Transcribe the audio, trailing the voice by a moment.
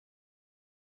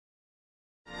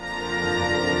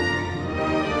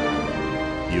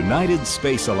United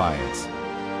Space Alliance.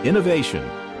 Innovation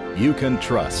you can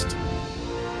trust.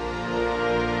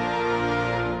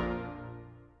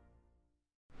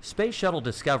 Space Shuttle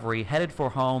Discovery headed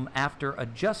for home after a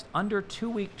just under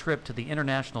 2-week trip to the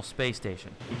International Space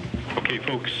Station. Okay,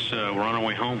 folks, we're on our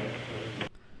way home.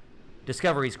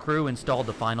 Discovery's crew installed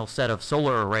the final set of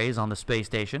solar arrays on the space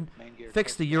station,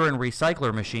 fixed the urine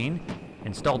recycler machine,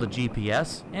 installed a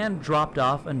GPS, and dropped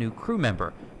off a new crew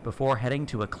member before heading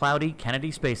to a cloudy Kennedy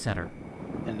Space Center.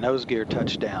 And nose gear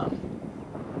touchdown.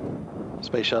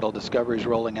 Space Shuttle Discovery is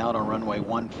rolling out on runway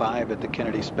 15 at the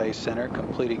Kennedy Space Center,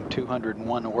 completing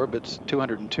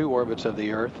 202 orbits of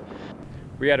the Earth.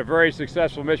 We had a very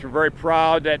successful mission. We're very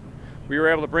proud that we were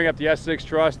able to bring up the S6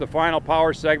 thrust, the final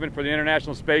power segment for the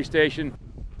International Space Station.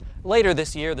 Later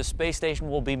this year, the space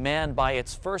station will be manned by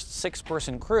its first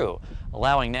 6-person crew,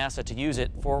 allowing NASA to use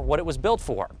it for what it was built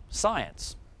for,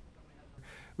 science.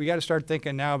 We got to start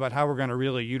thinking now about how we're going to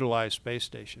really utilize space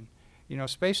station. You know,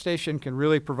 space station can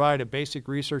really provide a basic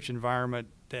research environment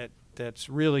that's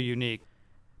really unique.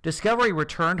 Discovery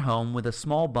returned home with a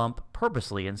small bump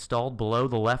purposely installed below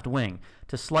the left wing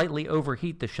to slightly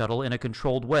overheat the shuttle in a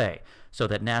controlled way so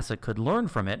that NASA could learn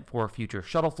from it for future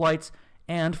shuttle flights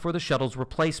and for the shuttle's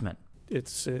replacement.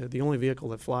 It's the only vehicle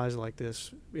that flies like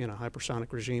this in a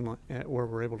hypersonic regime where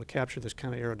we're able to capture this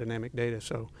kind of aerodynamic data.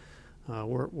 So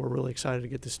we're really excited to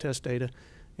get this test data,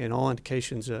 and all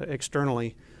indications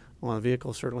externally on the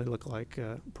vehicle certainly look like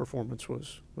performance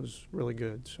was really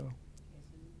good. So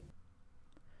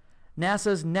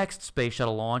NASA's next space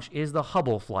shuttle launch is the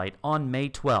Hubble flight on May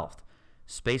 12th.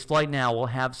 Spaceflight Now will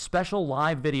have special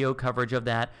live video coverage of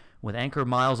that with anchor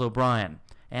Miles O'Brien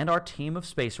and our team of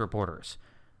space reporters.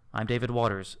 I'm David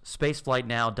Waters,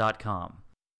 spaceflightnow.com.